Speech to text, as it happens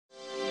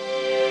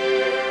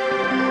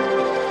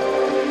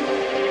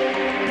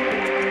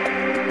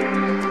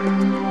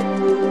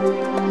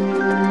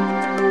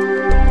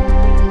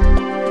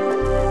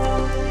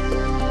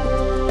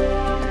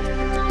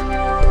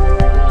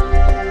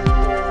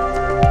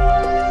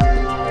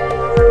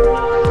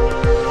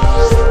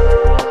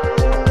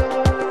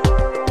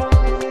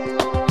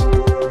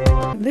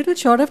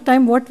short of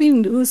time, what we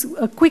do is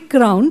a quick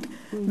round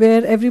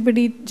where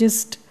everybody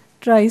just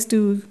tries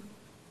to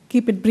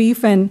keep it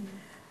brief and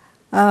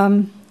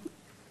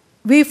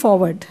way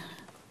forward.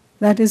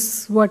 That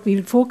is what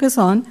we'll focus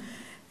on.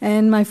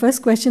 And my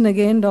first question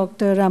again,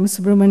 Dr.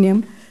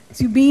 Ramasubramaniam.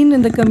 So you've been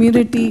in the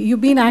community,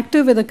 you've been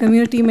active with the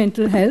community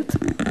mental health,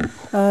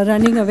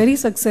 running a very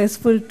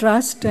successful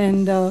trust.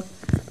 And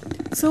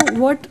so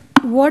what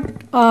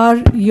are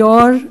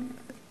your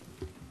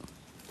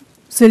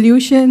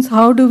solutions?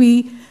 How do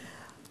we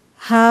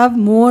have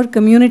more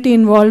community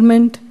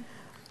involvement?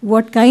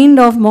 What kind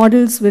of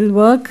models will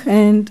work?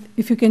 And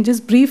if you can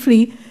just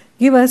briefly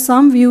give us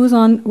some views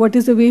on what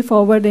is the way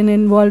forward in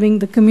involving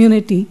the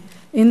community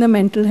in the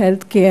mental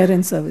health care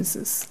and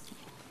services.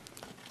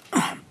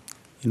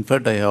 In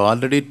fact, I have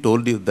already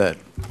told you that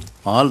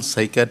all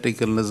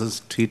psychiatric illness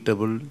is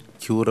treatable,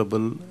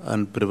 curable,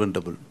 and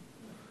preventable.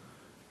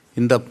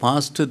 In the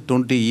past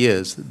 20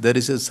 years, there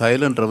is a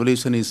silent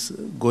revolution is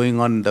going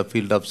on in the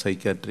field of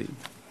psychiatry.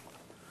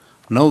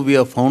 Now we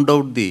have found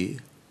out the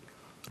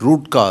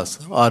root cause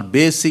or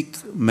basic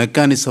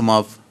mechanism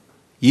of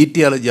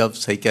etiology of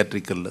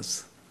psychiatric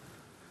illness.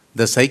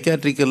 The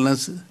psychiatric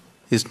illness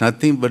is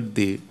nothing but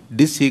the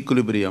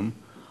disequilibrium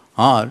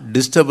or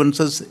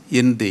disturbances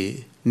in the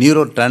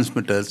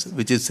neurotransmitters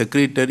which is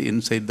secreted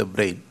inside the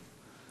brain.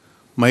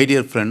 My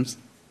dear friends,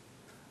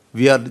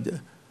 we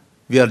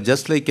are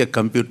just like a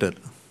computer.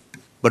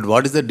 But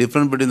what is the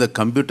difference between the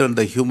computer and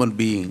the human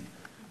being?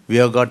 We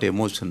have got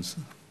emotions.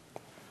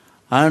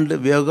 And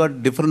we have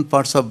got different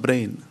parts of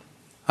brain.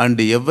 And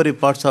every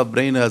part of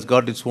brain has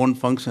got its own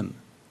function.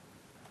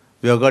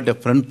 We have got a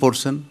front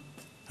portion,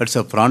 that's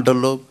a frontal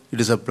lobe, it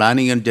is a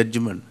planning and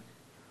judgment.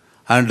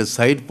 And the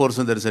side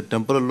portion, there is a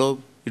temporal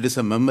lobe, it is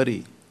a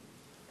memory.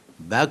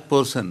 Back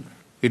portion,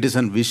 it is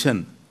a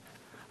vision.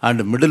 And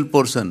the middle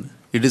portion,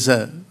 it is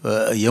a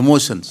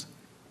emotions.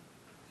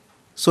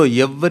 So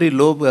every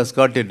lobe has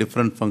got a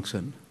different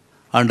function.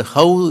 And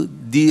how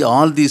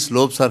all these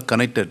lobes are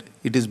connected,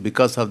 it is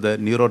because of the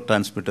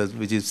neurotransmitters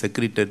which is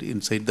secreted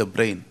inside the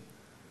brain.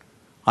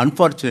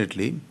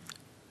 Unfortunately,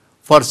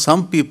 for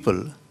some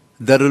people,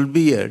 there will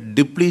be a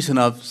depletion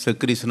of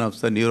secretion of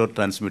the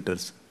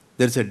neurotransmitters.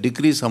 There is a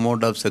decreased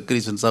amount of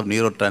secretions of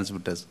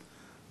neurotransmitters.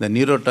 The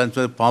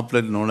neurotransmitters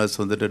popularly known as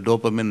the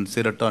dopamine and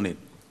serotonin.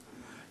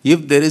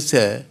 If there is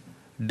a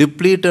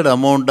depleted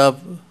amount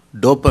of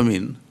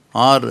dopamine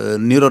or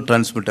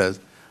neurotransmitters,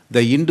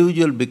 the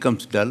individual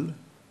becomes dull,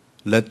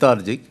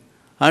 lethargic,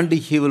 and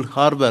he will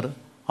harbor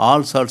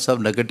all sorts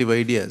of negative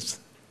ideas.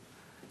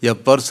 A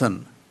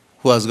person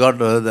who has got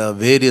the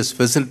various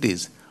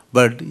facilities,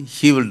 but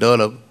he will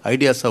develop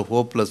ideas of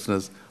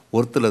hopelessness,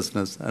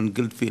 worthlessness, and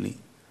guilt feeling.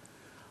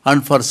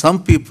 And for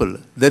some people,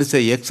 there is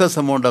an excess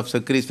amount of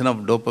secretion of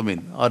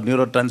dopamine or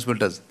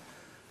neurotransmitters.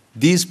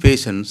 These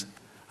patients,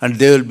 and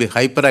they will be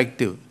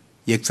hyperactive,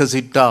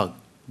 excessive talk,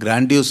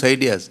 grandiose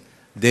ideas,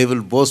 they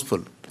will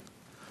boastful.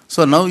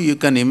 So now you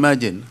can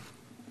imagine,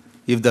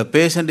 if the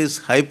patient is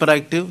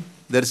hyperactive,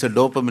 there is a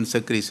dopamine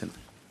secretion.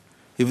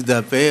 If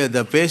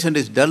the patient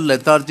is dull,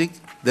 lethargic,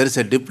 there is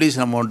a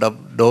depletion amount of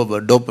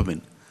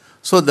dopamine.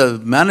 So the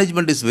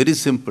management is very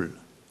simple.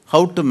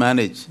 How to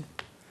manage?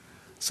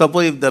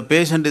 Suppose if the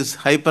patient is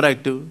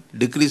hyperactive,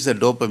 decrease the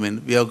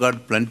dopamine, we have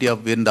got plenty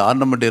of, in the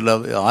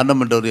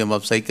armamentarium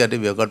of psychiatry,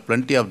 we have got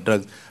plenty of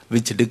drugs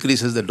which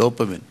decreases the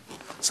dopamine.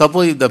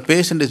 Suppose if the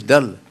patient is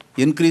dull,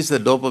 increase the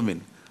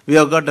dopamine. We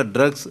have got the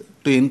drugs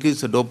to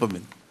increase the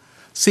dopamine.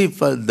 See,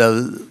 for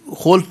the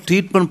whole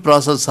treatment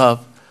process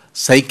of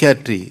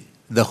psychiatry,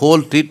 the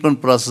whole treatment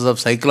process of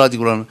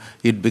psychological,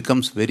 it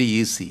becomes very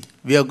easy.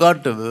 We have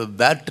got a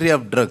battery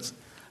of drugs,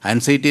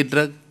 anxiety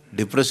drug,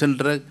 depression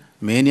drug,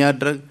 mania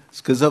drug,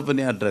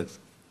 schizophrenia drugs.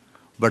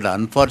 But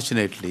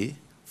unfortunately,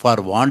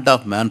 for want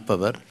of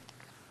manpower,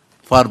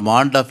 for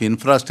want of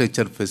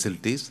infrastructure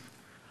facilities,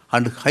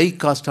 and high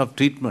cost of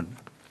treatment,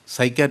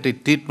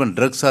 psychiatric treatment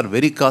drugs are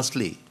very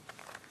costly.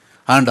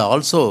 And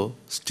also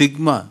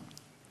stigma,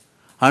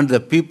 and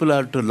the people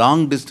are to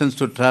long distance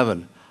to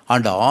travel,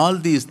 and all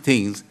these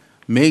things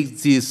make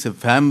these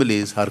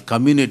families or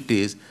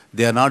communities,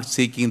 they are not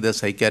seeking the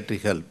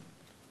psychiatric help.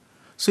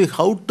 So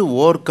how to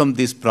overcome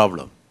this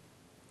problem?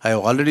 I have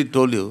already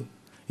told you,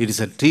 it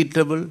is a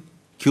treatable,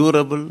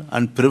 curable,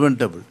 and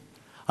preventable.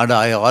 And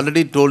I have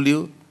already told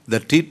you, the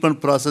treatment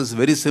process is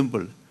very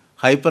simple.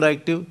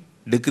 Hyperactive,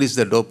 decrease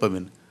the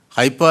dopamine.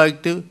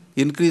 Hypoactive,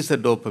 increase the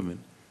dopamine.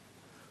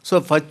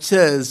 So such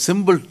a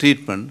simple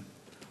treatment,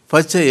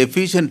 such an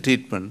efficient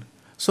treatment.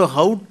 So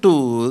how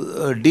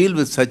to deal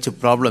with such a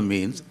problem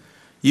means,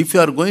 if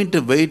you are going to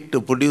wait to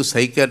produce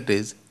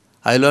psychiatrists,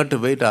 I will have to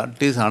wait at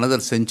least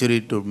another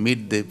century to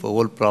meet the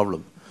whole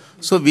problem.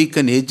 So we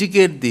can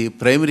educate the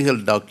primary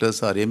health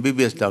doctors or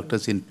MBBS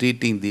doctors in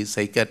treating the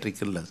psychiatric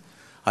illness.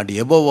 And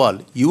above all,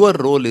 your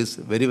role is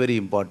very, very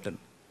important.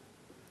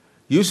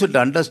 You should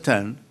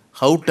understand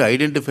how to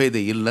identify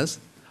the illness,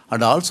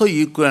 and also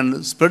you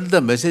can spread the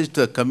message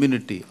to the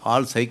community.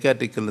 All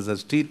psychiatric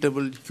illnesses,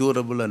 treatable,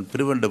 curable, and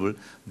preventable.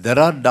 There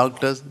are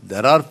doctors,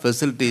 there are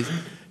facilities.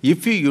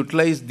 If you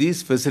utilize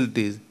these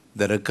facilities,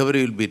 the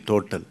recovery will be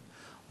total.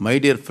 My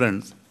dear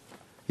friends,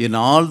 in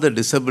all the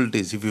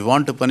disabilities, if you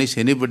want to punish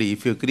anybody,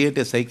 if you create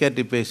a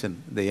psychiatric patient,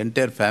 the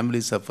entire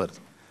family suffers.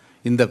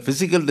 In the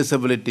physical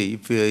disability,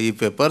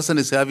 if a person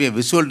is having a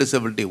visual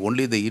disability,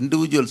 only the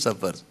individual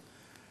suffers.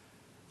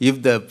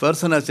 If the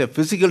person has a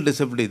physical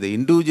disability, the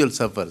individual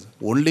suffers.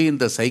 Only in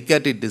the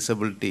psychiatric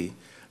disability,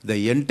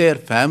 the entire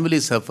family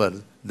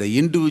suffers. The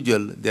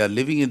individual, they are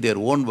living in their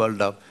own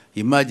world of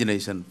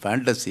imagination,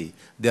 fantasy.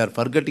 They are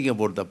forgetting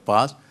about the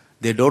past.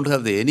 They don't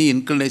have any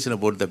inclination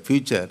about the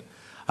future.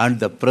 And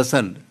the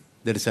present,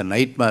 there is a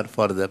nightmare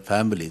for the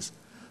families.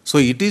 So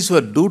it is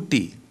your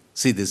duty.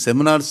 See, the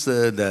seminars,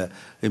 the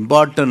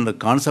important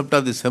concept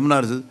of the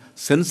seminars is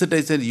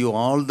sensitizing you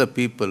all the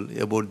people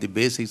about the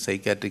basic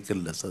psychiatric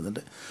illness.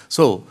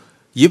 So,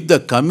 if the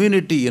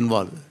community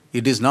involved,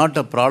 it is not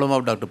a problem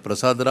of Dr.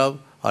 Prasad Rao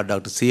or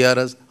Dr.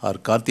 CRS or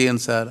Karthikeyan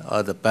sir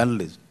or the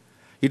panelists.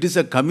 It is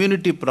a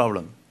community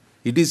problem.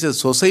 It is a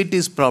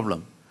society's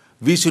problem.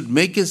 We should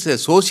make it a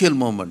social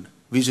movement.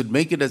 We should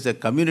make it as a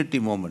community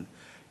movement.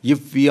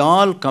 If we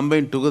all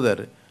combine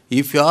together,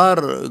 if you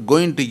are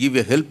going to give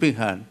a helping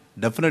hand,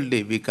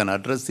 definitely we can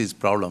address this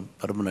problem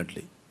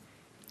permanently.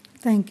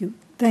 Thank you.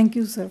 Thank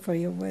you, sir, for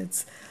your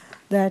words.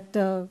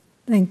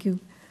 Thank you.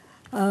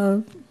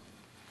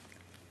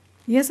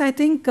 Yes, I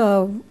think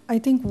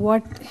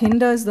what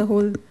hinders the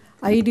whole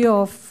idea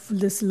of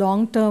this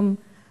long-term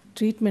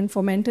treatment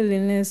for mental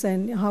illness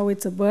and how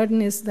it's a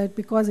burden is that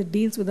because it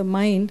deals with the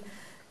mind,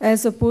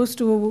 as opposed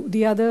to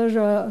the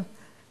other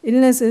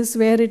illnesses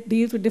where it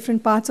deals with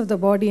different parts of the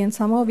body, and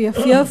somehow we are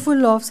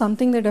fearful of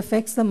something that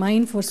affects the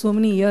mind for so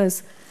many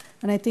years.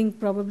 And I think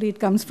probably it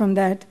comes from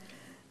that.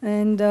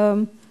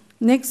 And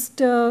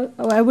next,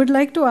 I would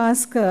like to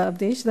ask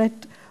Avdesh that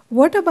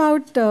what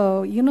about,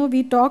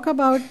 we talk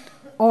about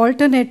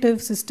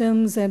alternative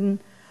systems, and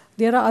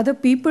there are other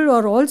people who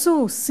are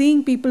also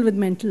seeing people with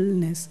mental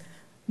illness.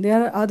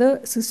 There are other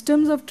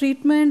systems of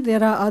treatment.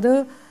 There are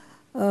other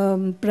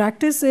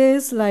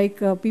practices like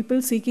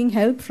people seeking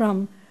help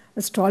from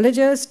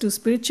astrologers to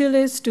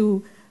spiritualists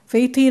to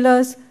faith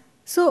healers.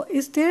 So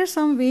is there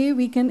some way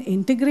we can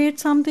integrate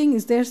something?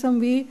 Is there some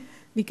way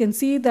we can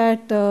see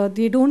that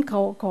they don't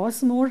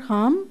cause more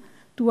harm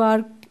to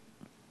our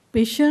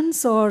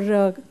patients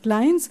or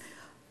clients?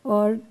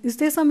 Or is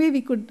there some way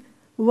we could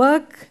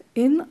work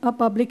in a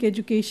public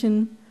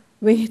education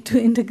way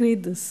to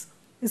integrate this?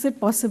 Is it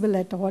possible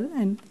at all?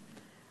 And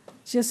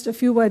just a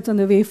few words on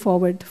the way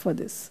forward for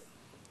this.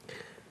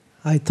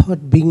 I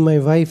thought, being my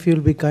wife,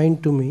 you'll be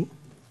kind to me.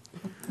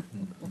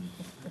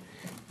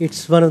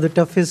 It's one of the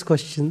toughest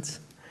questions,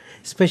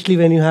 especially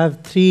when you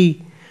have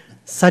three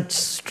such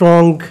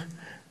strong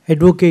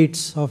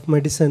advocates of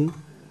medicine,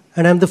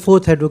 and I'm the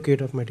fourth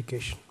advocate of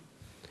medication,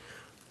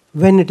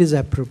 when it is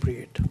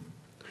appropriate.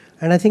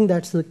 And I think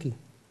that's the key.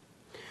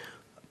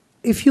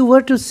 If you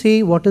were to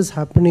see what is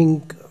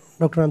happening,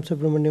 Dr.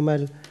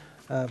 Ramsubramaniam,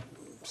 I'll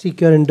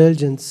seek your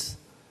indulgence,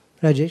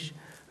 Rajesh.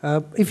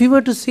 If you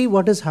were to see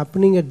what is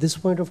happening at this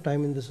point of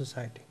time in the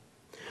society,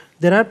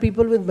 there are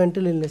people with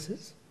mental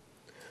illnesses.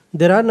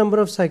 There are a number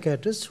of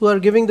psychiatrists who are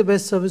giving the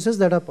best services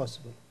that are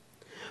possible.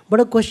 But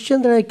a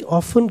question that I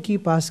often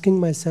keep asking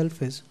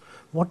myself is,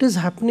 what is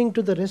happening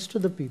to the rest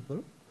of the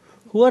people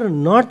who are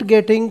not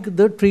getting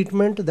the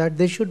treatment that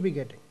they should be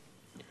getting?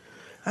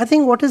 I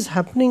think what is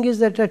happening is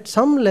that at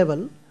some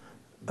level,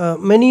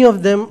 many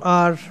of them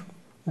are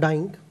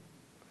dying,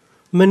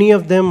 many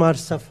of them are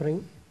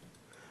suffering,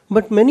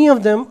 but many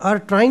of them are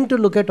trying to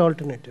look at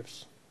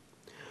alternatives.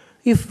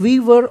 If we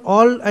were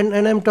all,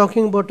 and I'm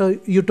talking about a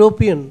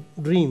utopian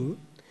dream,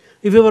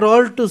 if we were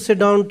all to sit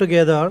down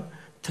together,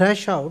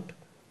 thrash out,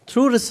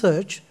 through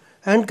research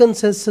and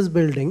consensus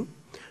building,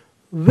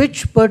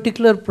 which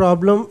particular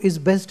problem is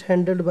best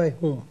handled by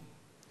whom,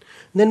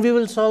 then we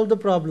will solve the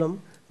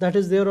problem that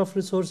is there of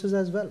resources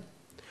as well.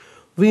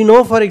 We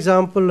know, for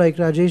example, like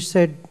Rajesh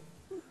said,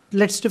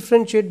 let's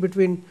differentiate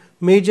between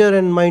major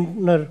and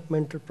minor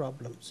mental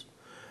problems.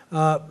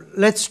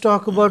 Let's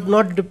talk about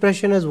not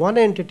depression as one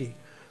entity,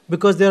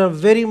 because there are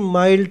very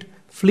mild,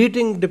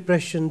 fleeting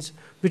depressions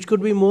which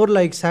could be more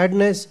like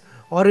sadness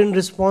or in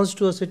response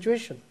to a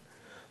situation.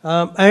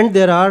 And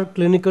there are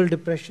clinical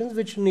depressions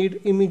which need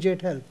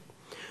immediate help.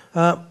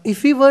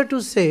 If we were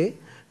to say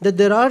that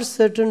there are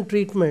certain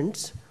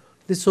treatments,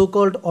 the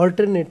so-called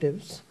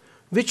alternatives,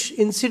 which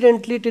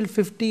incidentally till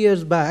 50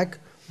 years back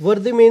were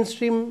the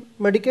mainstream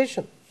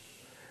medication.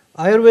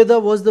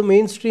 Ayurveda was the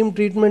mainstream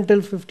treatment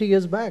till 50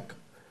 years back.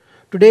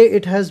 Today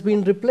it has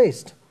been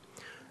replaced.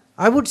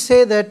 I would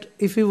say that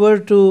if we were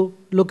to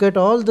look at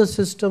all the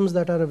systems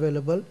that are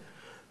available,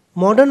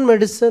 modern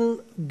medicine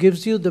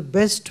gives you the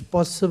best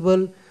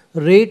possible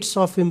rates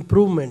of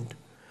improvement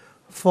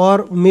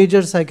for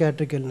major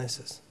psychiatric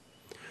illnesses.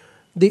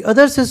 The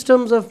other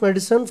systems of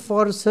medicine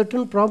for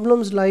certain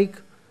problems like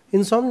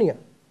insomnia,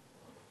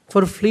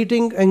 for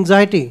fleeting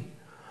anxiety,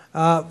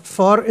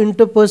 for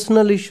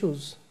interpersonal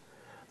issues,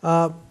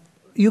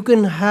 you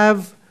can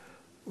have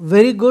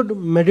very good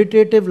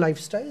meditative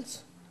lifestyles.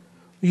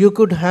 You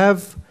could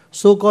have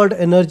so-called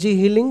energy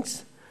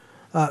healings.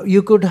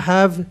 You could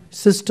have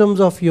systems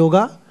of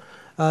yoga,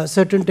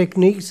 certain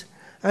techniques,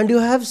 and you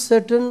have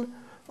certain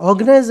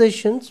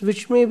organizations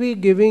which may be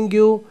giving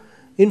you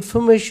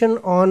information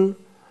on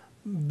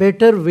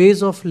better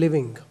ways of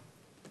living.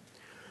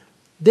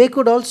 They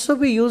could also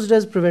be used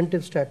as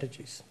preventive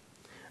strategies.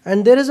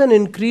 And there is an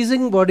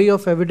increasing body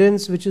of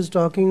evidence which is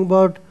talking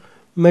about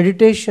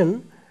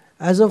meditation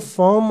as a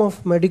form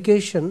of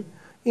medication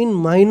in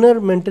minor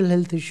mental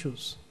health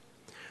issues.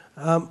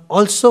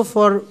 Also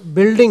for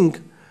building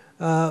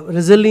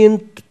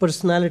resilient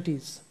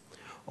personalities.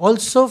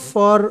 Also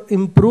for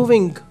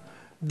improving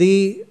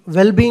the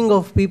well-being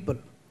of people.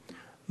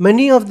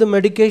 Many of the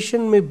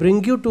medication may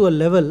bring you to a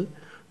level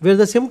where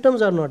the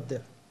symptoms are not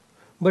there.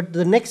 But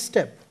the next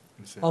step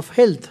of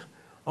health,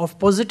 of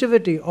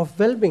positivity, of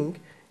well-being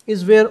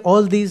is where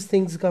all these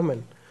things come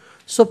in.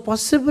 So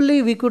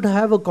possibly we could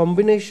have a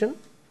combination.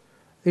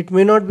 It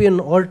may not be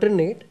an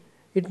alternate.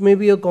 It may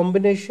be a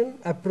combination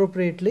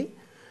appropriately.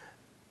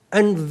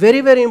 And very,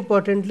 very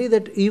importantly,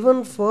 that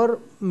even for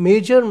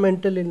major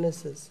mental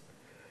illnesses,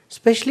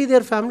 especially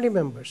their family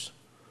members,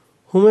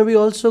 who may be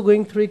also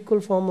going through equal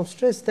form of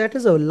stress, that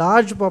is a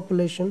large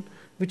population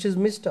which is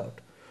missed out.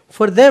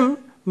 For them,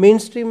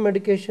 mainstream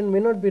medication may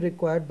not be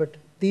required, but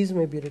these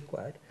may be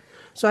required.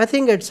 So I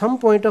think at some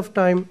point of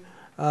time,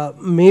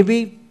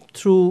 maybe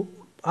through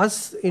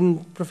us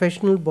in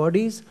professional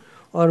bodies,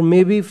 or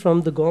maybe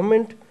from the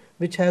government,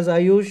 which has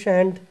Ayush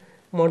and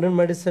modern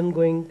medicine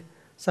going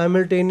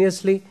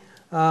simultaneously,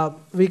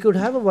 we could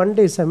have a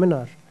one-day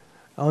seminar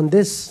on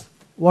this,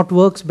 what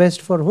works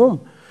best for whom,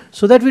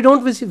 so that we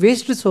don't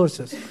waste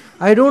resources.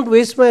 I don't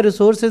waste my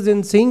resources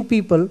in seeing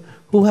people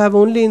who have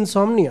only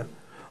insomnia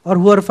or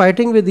who are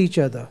fighting with each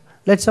other.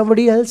 Let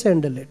somebody else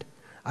handle it.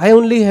 I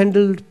only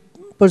handled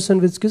person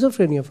with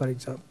schizophrenia, for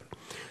example.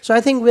 So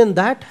I think when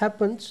that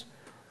happens,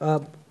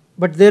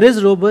 but there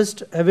is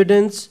robust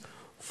evidence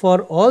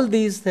for all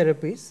these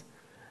therapies,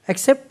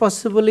 except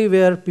possibly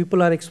where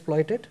people are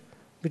exploited,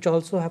 which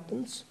also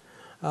happens,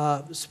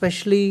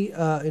 especially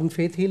in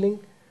faith healing,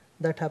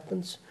 that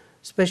happens,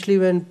 especially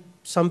when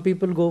some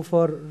people go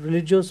for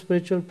religious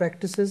spiritual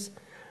practices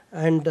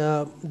and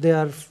they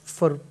are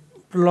for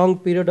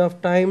prolonged period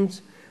of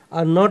times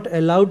are not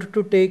allowed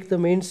to take the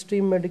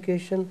mainstream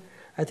medication.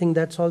 I think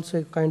that's also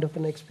a kind of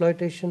an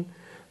exploitation.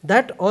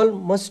 That all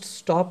must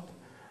stop,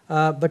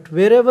 but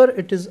wherever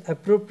it is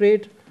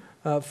appropriate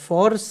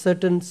for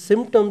certain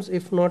symptoms,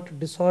 if not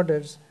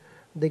disorders,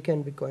 they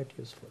can be quite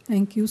useful.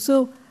 Thank you.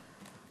 So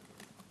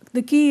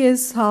the key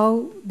is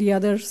how the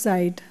other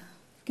side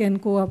can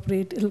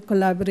cooperate,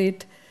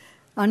 collaborate,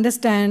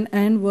 understand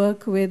and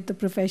work with the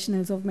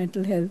professionals of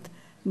mental health.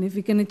 And if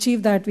we can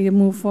achieve that, we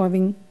move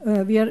forward.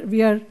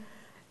 We are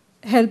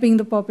helping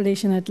the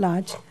population at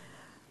large.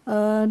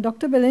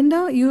 Dr.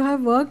 Belinda, you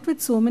have worked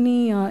with so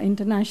many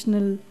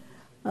international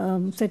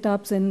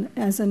setups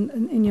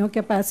in your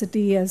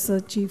capacity as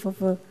a chief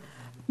of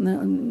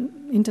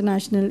an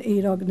international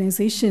aid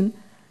organization.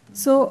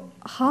 So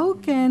how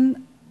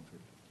can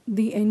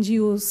the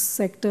NGO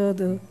sector,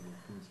 the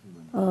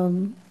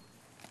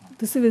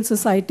civil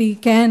society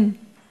can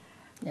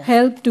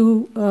help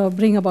to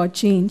bring about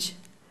change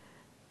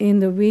in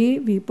the way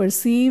we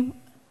perceive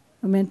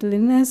a mental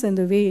illness and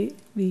the way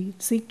we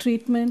seek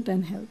treatment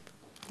and help?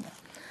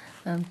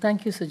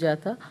 Thank you,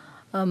 Sujata.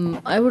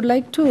 I would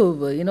like to,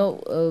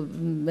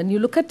 when you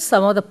look at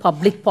some of the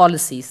public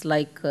policies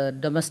like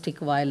domestic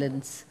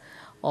violence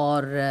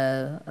or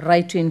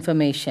right to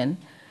information,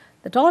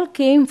 that all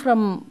came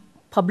from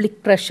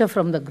public pressure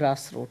from the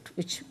grassroots,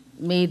 which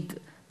made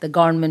the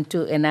government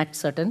to enact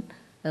certain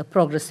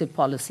progressive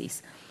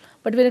policies.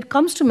 But when it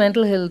comes to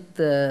mental health,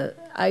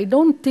 I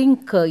don't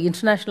think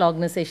international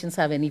organizations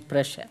have any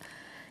pressure.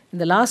 In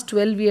the last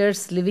 12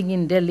 years living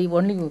in Delhi,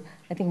 only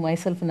I think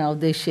myself and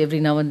Avdesh, every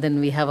now and then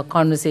we have a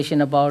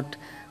conversation about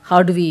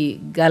how do we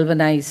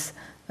galvanize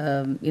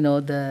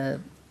the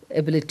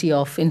ability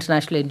of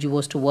international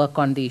NGOs to work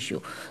on the issue.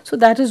 So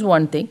that is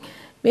one thing.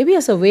 Maybe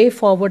as a way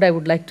forward, I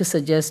would like to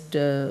suggest,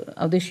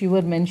 Avdesh, you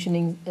were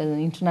mentioning an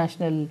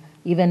international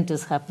event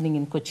is happening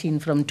in Cochin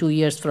from 2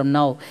 years from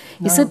now.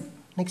 Is it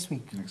next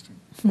week?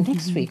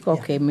 Next week,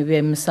 okay, maybe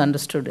I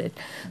misunderstood it.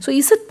 So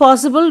is it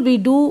possible we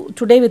do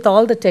today with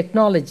all the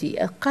technology,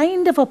 a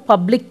kind of a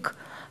public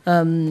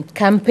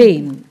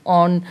campaign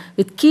on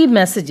with key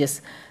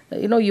messages?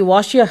 You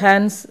wash your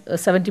hands,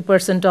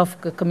 70% of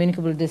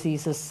communicable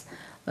diseases,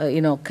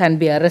 can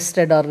be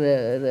arrested or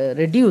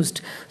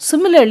reduced.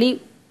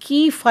 Similarly,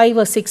 key 5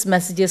 or 6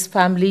 messages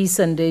families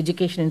and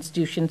education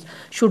institutions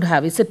should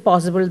have. Is it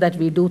possible that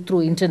we do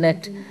through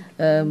internet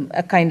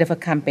a kind of a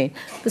campaign?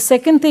 The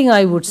second thing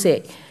I would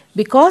say,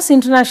 because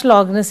international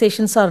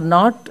organizations are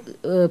not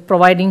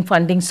providing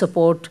funding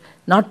support,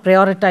 not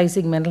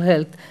prioritizing mental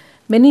health,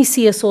 many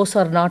CSOs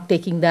are not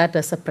taking that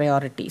as a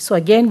priority. So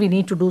again, we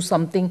need to do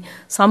something,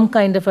 some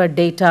kind of a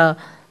data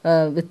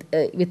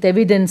with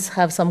evidence,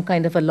 have some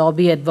kind of a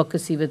lobby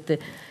advocacy with the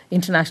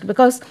international,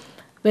 because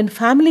when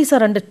families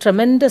are under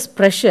tremendous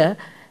pressure,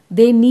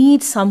 they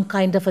need some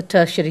kind of a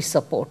tertiary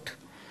support.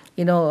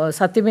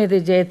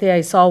 Satyamedha Jayate,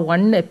 I saw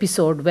one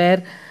episode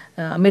where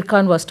Amir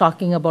Khan was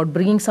talking about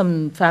bringing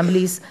some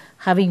families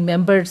having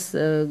members,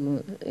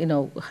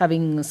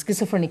 having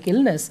schizophrenic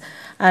illness.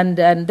 And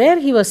there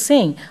he was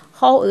saying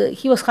how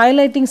he was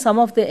highlighting some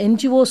of the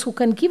NGOs who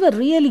can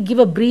really give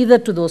a breather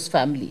to those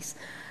families.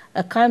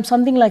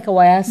 Something like a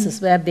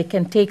oasis where they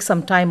can take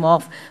some time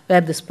off,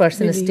 where this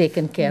person is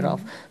taken care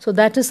of. So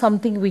that is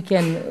something we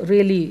can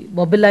really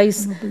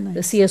mobilize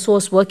the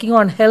CSOs working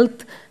on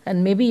health,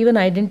 and maybe even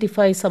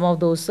identify some of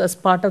those as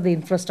part of the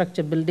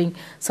infrastructure building,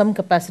 some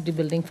capacity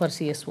building for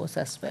CSOs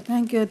as well.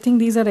 Thank you. I think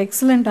these are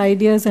excellent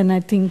ideas, and I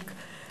think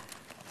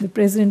the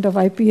president of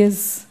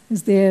IPS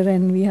is there,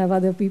 and we have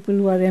other people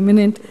who are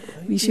eminent.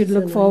 We should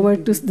look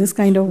forward to this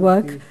kind of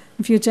work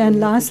in future.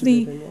 And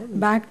lastly,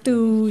 back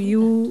to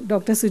you,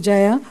 Dr.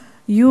 Sujaya.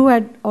 You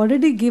had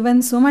already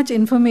given so much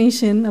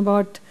information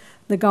about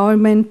the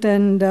government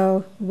and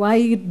why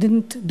it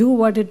didn't do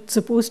what it's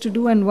supposed to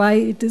do and why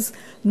it is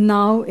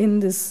now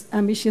in this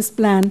ambitious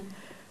plan.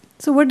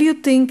 So what do you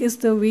think is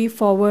the way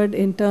forward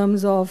in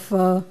terms of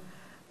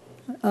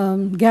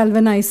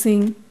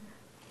galvanizing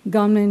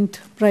government,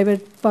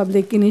 private,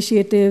 public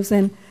initiatives,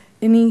 and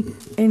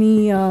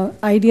any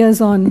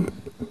ideas on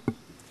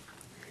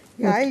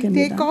I'll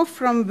take off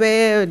from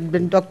where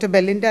Dr.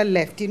 Belinda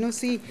left.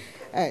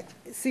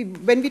 See,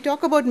 when we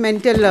talk about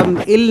mental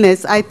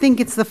illness, I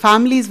think it's the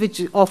families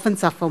which often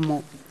suffer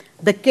more.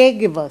 The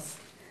caregivers.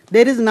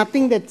 There is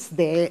nothing that's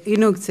there,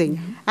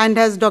 saying. And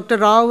as Dr.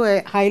 Rao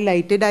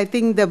highlighted, I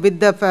think with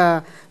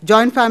the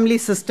joint family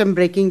system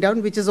breaking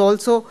down, which is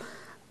also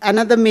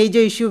another major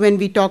issue when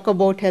we talk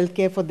about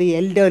healthcare for the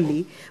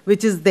elderly,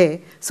 which is there.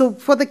 So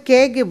for the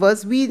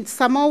caregivers, we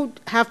somehow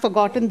have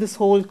forgotten this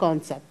whole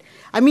concept.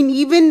 I mean,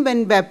 even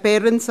when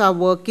parents are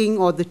working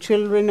or the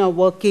children are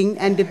working,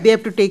 and if they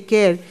have to take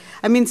care,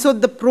 I mean, so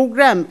the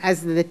program,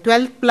 as the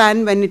 12th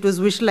plan, when it was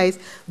visualized,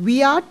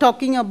 we are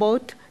talking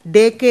about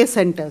daycare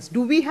centers.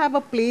 Do we have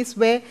a place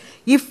where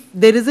if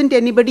there isn't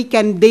anybody,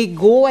 can they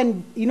go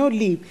and,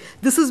 leave?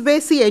 This is where,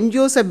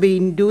 NGOs have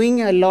been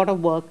doing a lot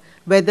of work,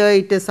 whether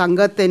it is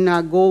Sangat in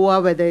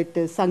Goa, whether it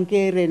is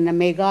Sankir in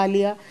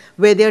Meghalaya,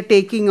 where they are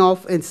taking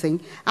off and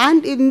saying.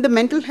 And in the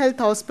mental health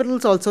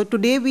hospitals also,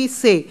 today we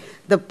say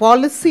the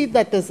policy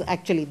that is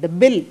actually the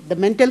bill, the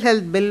mental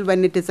health bill,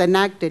 when it is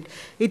enacted,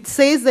 it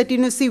says that,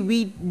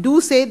 we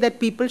do say that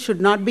people should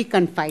not be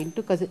confined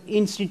to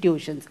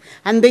institutions,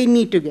 and they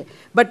need to get.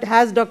 But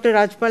as Dr.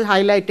 Rajpal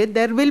highlighted,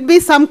 there will be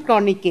some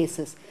chronic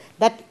cases.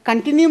 That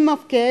continuum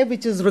of care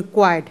which is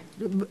required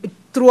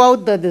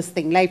throughout this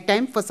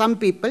lifetime for some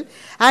people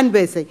and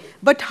basic.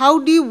 But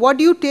what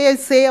do you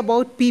say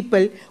about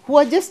people who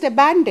are just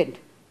abandoned?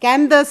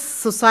 Can the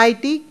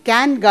society,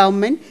 can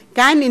government,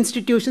 can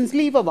institutions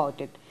leave about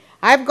it?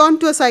 I've gone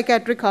to a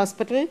psychiatric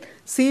hospital,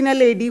 seen a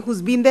lady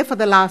who's been there for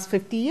the last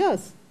 50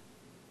 years.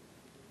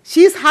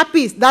 She's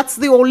happy. That's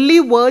the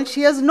only world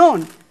she has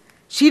known.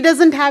 She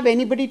doesn't have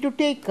anybody to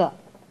take her.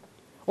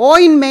 Or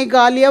in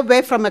Meghalaya,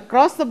 where from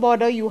across the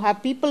border you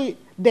have people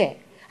there.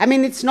 I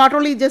mean, it's not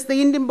only just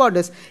the Indian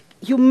borders.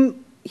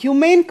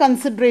 Humane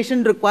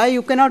consideration required,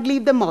 you cannot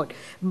leave them out.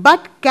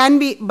 But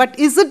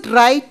is it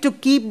right to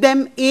keep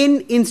them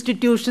in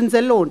institutions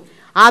alone?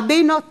 Are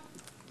they not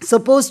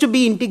supposed to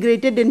be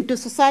integrated into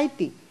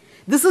society?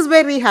 This is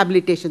where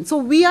rehabilitation. So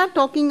we are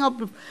talking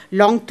of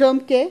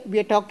long-term care, we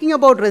are talking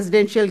about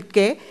residential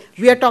care,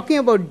 we are talking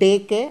about day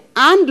care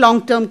and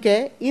long-term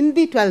care in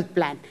the 12th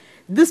plan.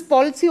 This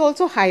policy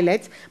also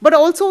highlights, but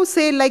also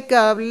say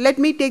let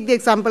me take the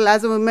example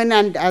as a woman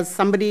and as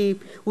somebody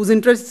who's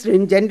interested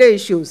in gender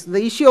issues,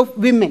 the issue of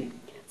women.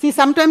 See,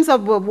 sometimes a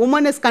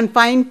woman is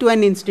confined to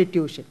an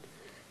institution.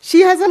 She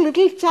has a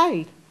little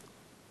child.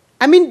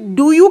 I mean,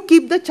 do you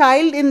keep the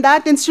child in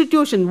that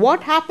institution?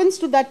 What happens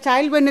to that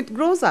child when it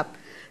grows up?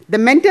 The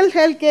mental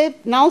health care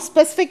now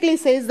specifically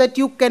says that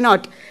you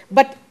cannot.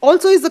 But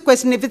also is the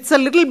question, if it's a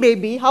little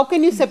baby, how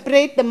can you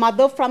separate the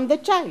mother from the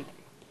child?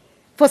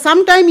 For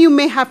some time, you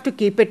may have to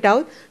keep it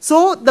out.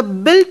 So the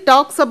bill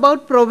talks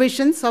about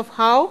provisions of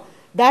how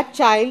that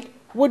child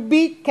would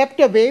be kept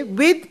away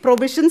with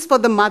provisions for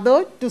the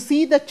mother to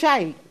see the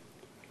child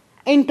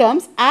in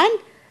terms, and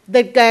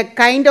the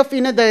kind of,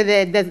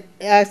 the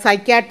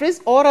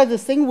psychiatrist or other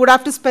thing would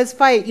have to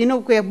specify,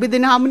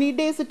 within how many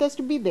days it has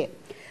to be there.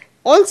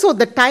 Also,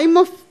 the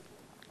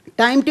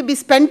time to be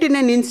spent in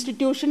an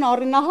institution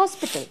or in a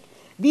hospital.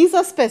 These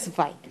are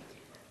specified.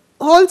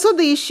 Also,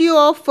 the issue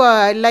of,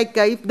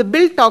 if the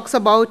bill talks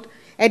about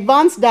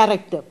advance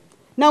directive.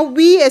 Now,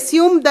 we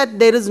assume that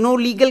there is no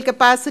legal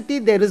capacity,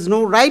 there is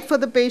no right for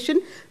the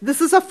patient.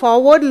 This is a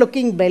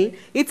forward-looking bill.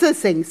 It's a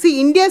thing. See,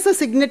 India is a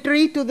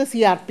signatory to the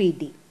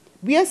CRPD.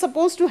 We are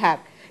supposed to have.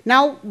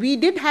 Now, we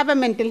did have a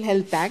Mental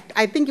Health Act.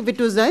 I think if it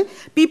was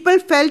people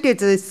felt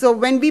it is. So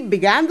when we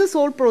began this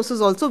whole process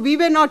also, we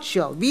were not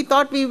sure. We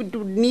thought we would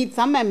need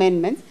some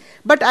amendments.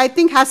 But I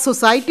think has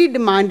society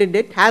demanded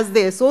it, has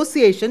the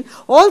association,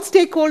 all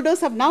stakeholders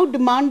have now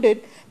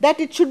demanded that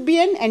it should be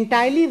an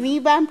entirely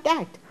revamped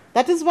act.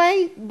 That is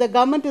why the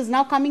government is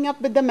now coming up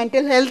with the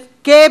Mental Health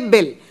Care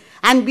Bill.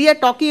 And we are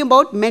talking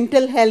about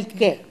mental health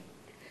care.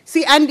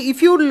 See, and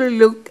if you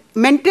look,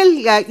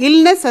 mental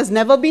illness has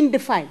never been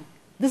defined.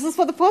 This is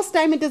for the first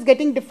time it is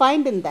getting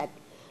defined in that.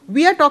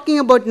 We are talking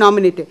about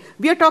nominative.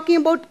 We are talking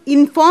about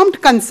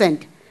informed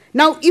consent.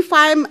 Now, if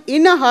I am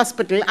in a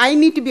hospital, I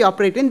need to be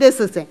operating, this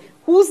is it.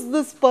 Who's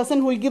this person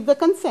who will give the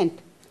consent?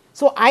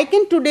 So I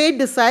can today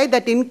decide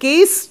that in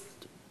case,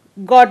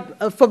 God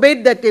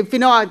forbid, that if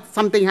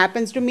something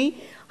happens to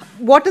me,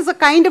 what is the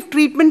kind of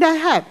treatment I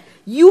have?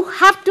 You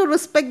have to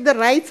respect the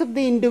rights of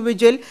the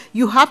individual.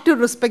 You have to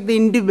respect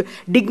the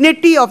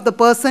dignity of the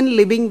person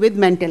living with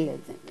mental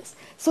illness.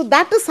 So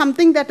that is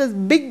something that is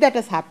big that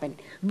has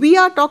happened. We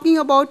are talking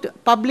about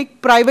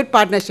public-private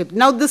partnership.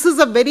 Now, this is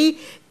a very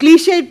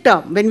cliched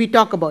term when we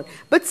talk about.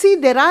 But see,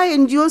 there are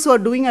NGOs who are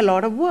doing a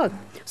lot of work.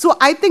 So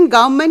I think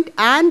government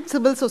and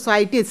civil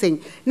society is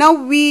saying, now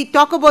we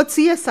talk about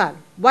CSR.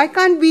 Why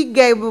can't we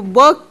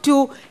work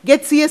to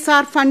get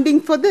CSR funding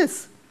for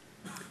this?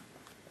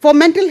 For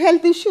mental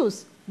health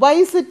issues. Why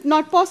is it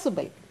not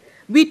possible?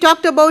 We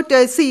talked about,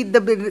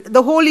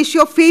 the whole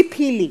issue of faith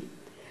healing.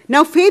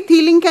 Now, faith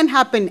healing can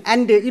happen,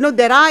 and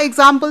there are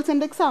examples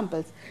and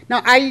examples.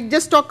 Now, I'll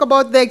just talk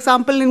about the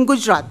example in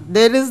Gujarat.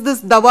 There is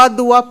this Dawa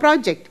Dua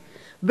project,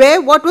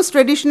 where what was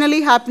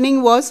traditionally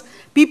happening was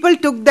people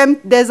took them,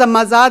 there's a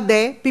mazar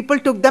there, people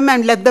took them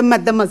and left them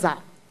at the mazar.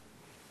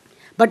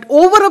 But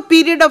over a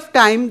period of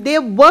time, they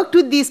have worked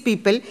with these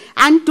people,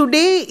 and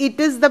today it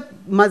is the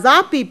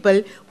mazar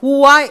people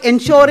who are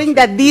ensuring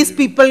that these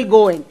people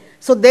go in.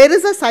 So there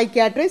is a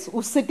psychiatrist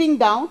who's sitting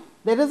down,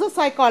 there is a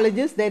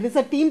psychologist, there is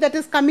a team that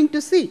is coming to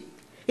see.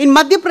 In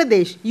Madhya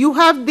Pradesh, you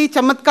have the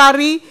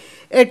Chamatkari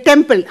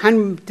temple,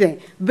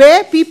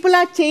 where people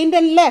are chained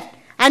and left.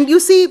 And you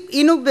see,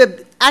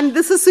 and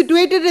this is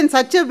situated in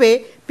such a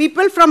way,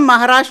 people from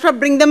Maharashtra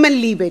bring them and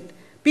leave it.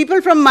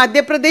 People from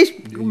Madhya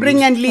Pradesh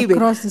bring and leave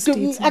across it. The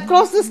states,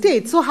 across the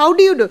state. So how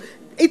do you do?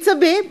 It's a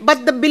way,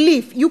 but the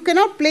belief, you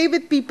cannot play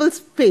with people's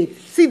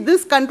faith. See,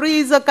 this country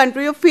is a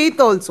country of faith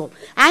also.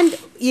 And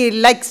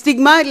like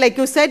stigma, like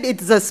you said,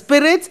 it's the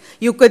spirits.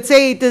 You could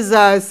say it is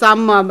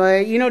some,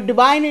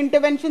 divine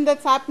intervention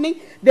that's happening.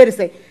 There is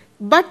a,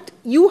 but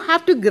you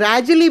have to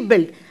gradually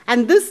build.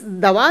 And this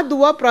Dawa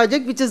Dua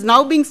project, which is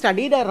now being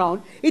studied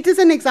around, it is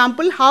an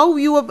example how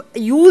you have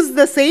used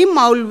the same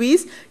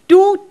Maulvis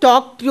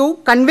to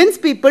convince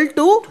people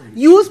to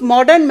use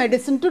modern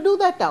medicine to do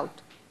that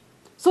out.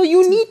 So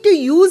you need to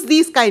use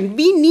these kind.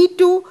 We need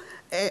to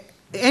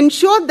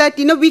ensure that,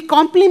 we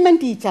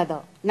complement each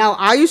other. Now,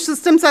 Ayush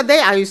systems are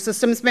there. Ayush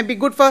systems may be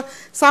good for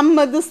some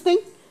this thing.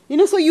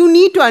 So you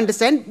need to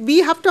understand. We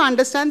have to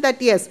understand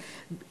that, yes,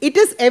 it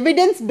is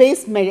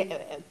evidence-based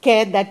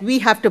care that we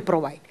have to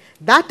provide.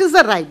 That is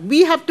the right.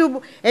 We have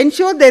to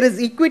ensure there is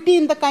equity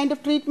in the kind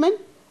of treatment.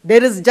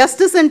 There is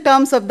justice in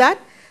terms of that.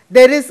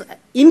 There is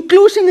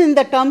inclusion in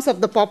the terms of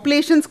the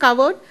populations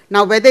covered.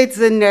 Now, whether it's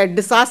in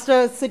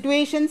disaster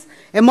situations,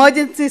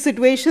 emergency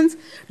situations,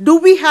 do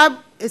we have,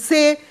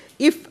 say,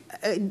 if,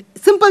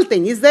 simple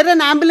thing, is there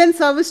an ambulance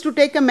service to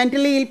take a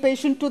mentally ill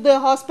patient to the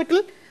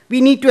hospital?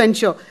 We need to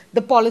ensure.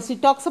 The policy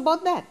talks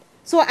about that.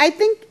 So I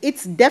think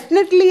it's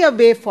definitely a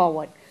way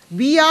forward.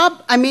 We are,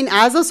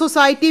 as a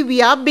society,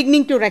 we are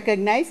beginning to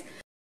recognize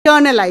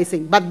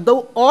internalizing. But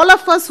all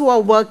of us who are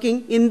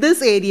working in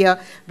this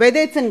area, whether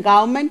it's in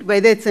government,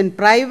 whether it's in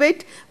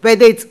private,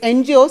 whether it's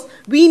NGOs,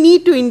 we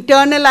need to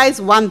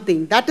internalize one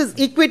thing. That is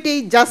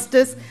equity,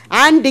 justice,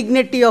 and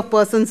dignity of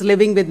persons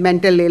living with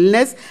mental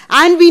illness.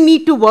 And we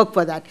need to work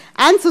for that.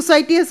 And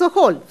society as a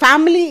whole.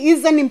 Family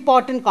is an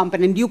important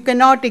component. You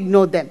cannot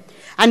ignore them.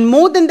 And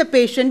more than the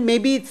patient,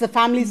 maybe it's the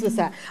families.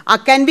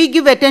 Can we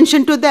give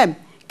attention to them?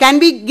 Can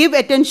we give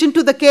attention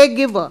to the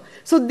caregiver?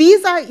 So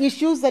these are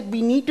issues that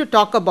we need to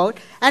talk about.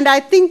 And I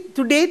think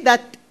today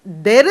that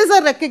there is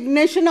a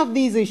recognition of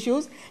these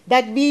issues,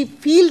 that we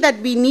feel that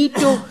we need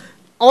to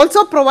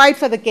also provide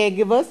for the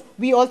caregivers.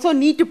 We also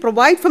need to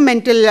provide for for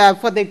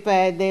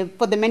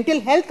the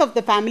mental health of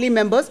the family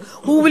members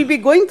who will be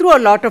going through a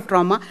lot of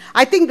trauma.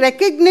 I think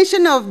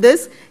recognition of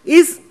this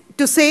is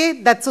to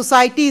say that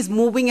society is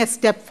moving a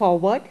step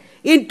forward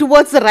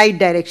towards the right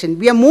direction.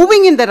 We are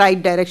moving in the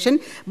right direction,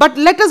 but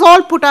let us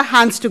all put our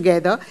hands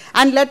together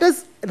and let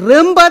us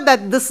remember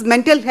that this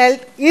mental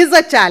health is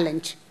a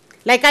challenge.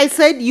 Like I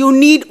said, you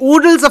need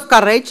oodles of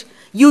courage,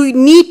 you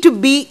need to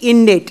be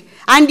in it,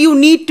 and you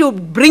need to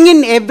bring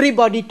in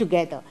everybody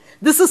together.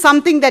 This is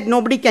something that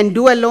nobody can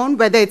do alone,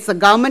 whether it's the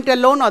government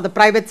alone or the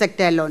private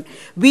sector alone.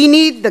 We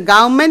need the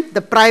government,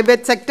 the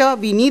private sector,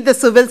 we need the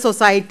civil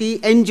society,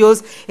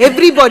 NGOs,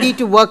 everybody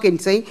to work in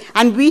saying,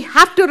 and we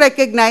have to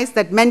recognize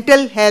that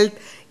mental health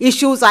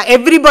issues are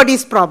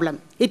everybody's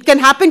problem. It can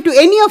happen to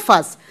any of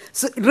us.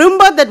 So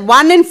remember that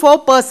 1 in 4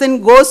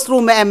 person goes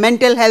through a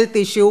mental health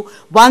issue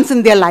once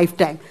in their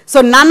lifetime.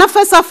 So none of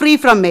us are free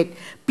from it.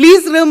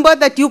 Please remember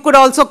that you could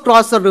also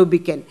cross the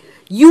Rubicon.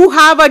 You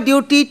have a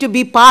duty to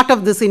be part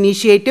of this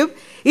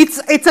initiative.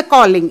 It's a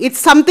calling. It's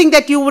something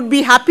that you would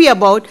be happy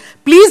about.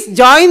 Please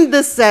join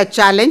this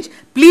challenge.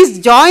 Please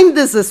join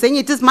this thing.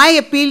 It is my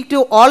appeal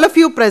to all of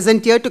you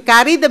present here to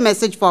carry the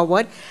message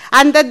forward,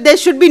 and that there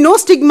should be no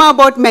stigma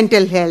about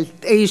mental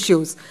health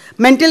issues.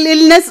 Mental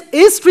illness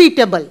is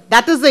treatable.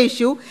 That is the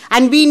issue,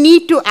 and we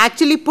need to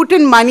actually put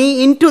in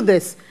money into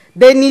this.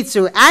 There needs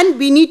to, and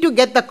we need to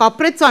get the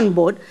corporates on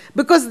board,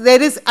 because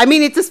there is, I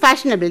mean, it is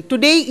fashionable.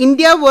 Today,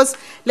 India was,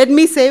 let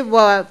me say,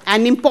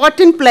 an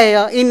important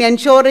player in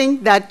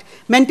ensuring that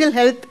mental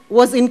health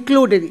was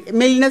included,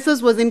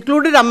 illnesses was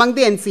included among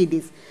the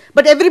NCDs.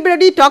 But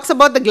everybody talks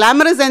about the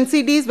glamorous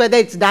NCDs, whether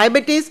it's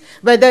diabetes,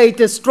 whether it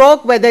is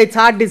stroke, whether it's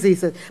heart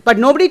diseases. But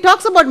nobody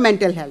talks about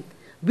mental health.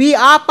 We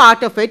are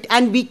part of it,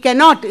 and we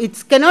cannot,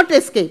 it cannot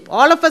escape.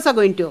 All of us are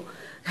going to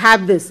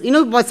have this. You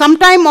know,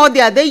 sometime or the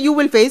other you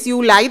will face, you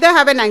will either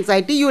have an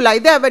anxiety, you will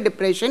either have a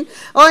depression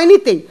or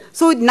anything.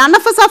 So none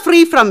of us are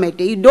free from it.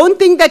 You don't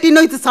think that, you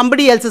know, it's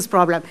somebody else's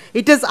problem.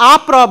 It is our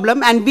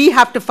problem, and we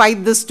have to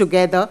fight this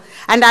together.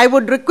 And I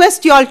would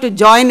request you all to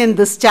join in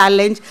this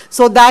challenge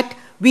so that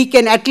we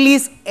can at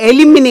least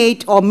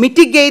eliminate or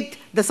mitigate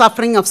the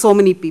suffering of so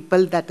many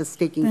people that is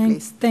taking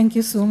place. Thank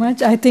you so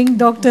much. I think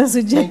Dr.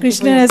 Sujay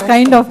Krishnan has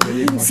kind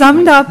of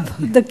summed up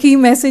the key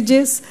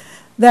messages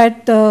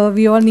that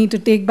we all need to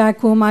take back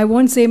home. I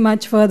won't say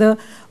much further,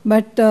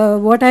 but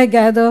what I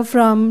gather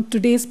from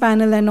today's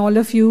panel and all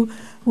of you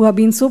who have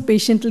been so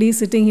patiently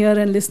sitting here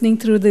and listening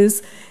through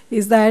this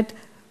is that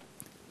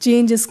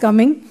change is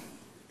coming.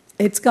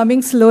 It's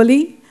coming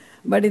slowly,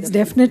 but it's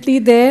definitely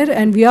there,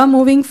 and we are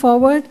moving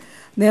forward.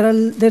 There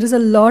is a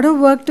lot of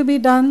work to be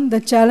done. The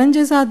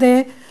challenges are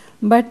there,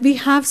 but we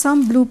have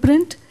some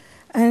blueprint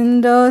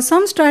and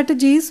some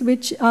strategies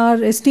which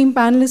our esteemed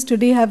panelists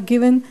today have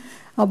given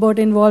about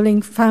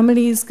involving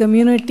families,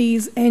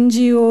 communities,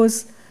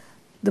 NGOs,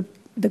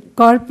 the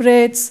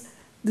corporates,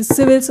 the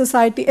civil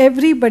society,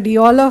 everybody,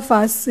 all of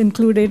us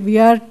included. We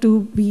are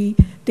to be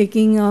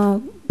taking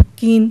a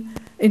keen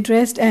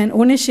interest and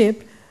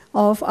ownership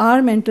of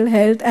our mental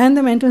health and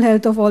the mental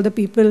health of all the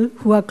people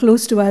who are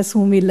close to us,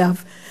 whom we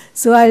love.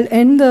 So I'll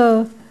end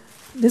the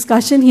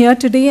discussion here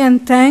today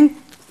and thank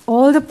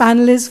all the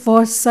panelists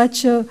for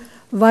such a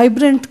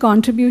vibrant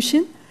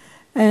contribution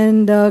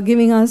and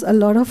giving us a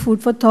lot of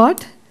food for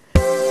thought.